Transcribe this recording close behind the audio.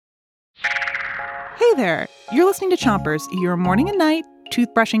Hey there, you're listening to Chompers, your morning and night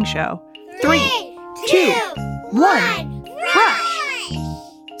toothbrushing show. 3, 2, 1, brush!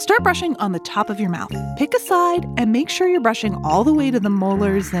 Start brushing on the top of your mouth. Pick a side and make sure you're brushing all the way to the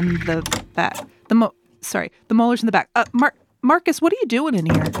molars and the back. The molars in the back. Marcus, what are you doing in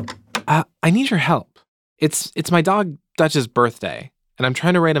here? I need your help. It's my dog Dutch's birthday, and I'm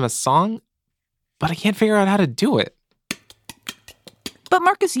trying to write him a song, but I can't figure out how to do it. But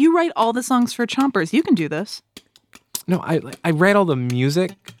Marcus, you write all the songs for Chompers. You can do this. No, I write all the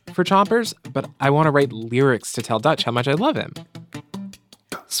music for Chompers, but I want to write lyrics to tell Dutch how much I love him.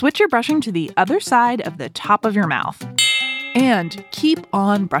 Switch your brushing to the other side of the top of your mouth. And keep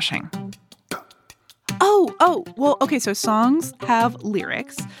on brushing. Okay, so songs have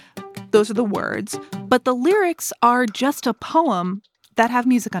lyrics. Those are the words. But the lyrics are just a poem that have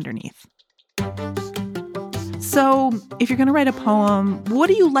music underneath. So, if you're going to write a poem, what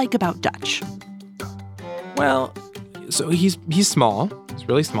do you like about Dutch? Well, so he's small. He's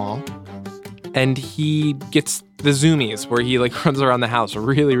really small. And he gets the zoomies where he runs around the house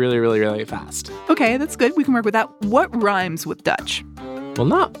really, really, really, really fast. Okay, that's good. We can work with that. What rhymes with Dutch? Well,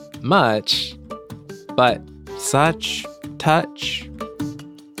 not much, but such, touch.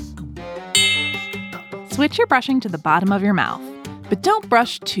 Switch your brushing to the bottom of your mouth, but don't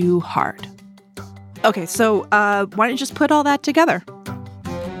brush too hard. Okay, so why don't you just put all that together?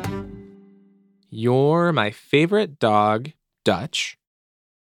 You're my favorite dog, Dutch.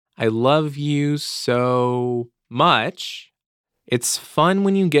 I love you so much. It's fun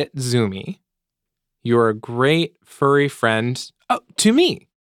when you get zoomy. You're a great furry friend to me.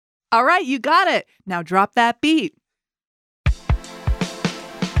 All right, you got it. Now drop that beat.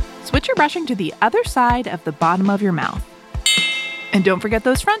 Switch your brushing to the other side of the bottom of your mouth. And don't forget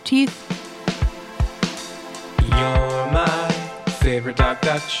those front teeth. You're my favorite dog,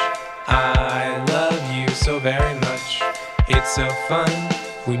 Dutch. I love you so very much. It's so fun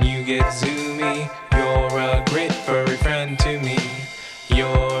when you get zoomy. You're a great furry friend to me.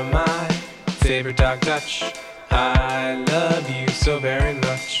 You're my favorite dog, Dutch. I love you so very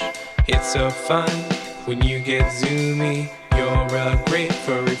much. It's so fun when you get zoomy. You're a great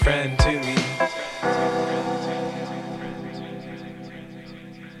furry friend to me.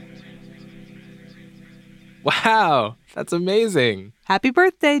 Wow, that's amazing. Happy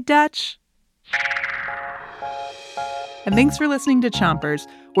birthday, Dutch. And thanks for listening to Chompers.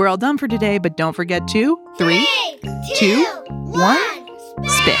 We're all done for today, but don't forget to 3, 2, 1,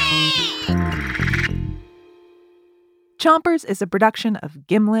 spit. Chompers is a production of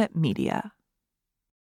Gimlet Media.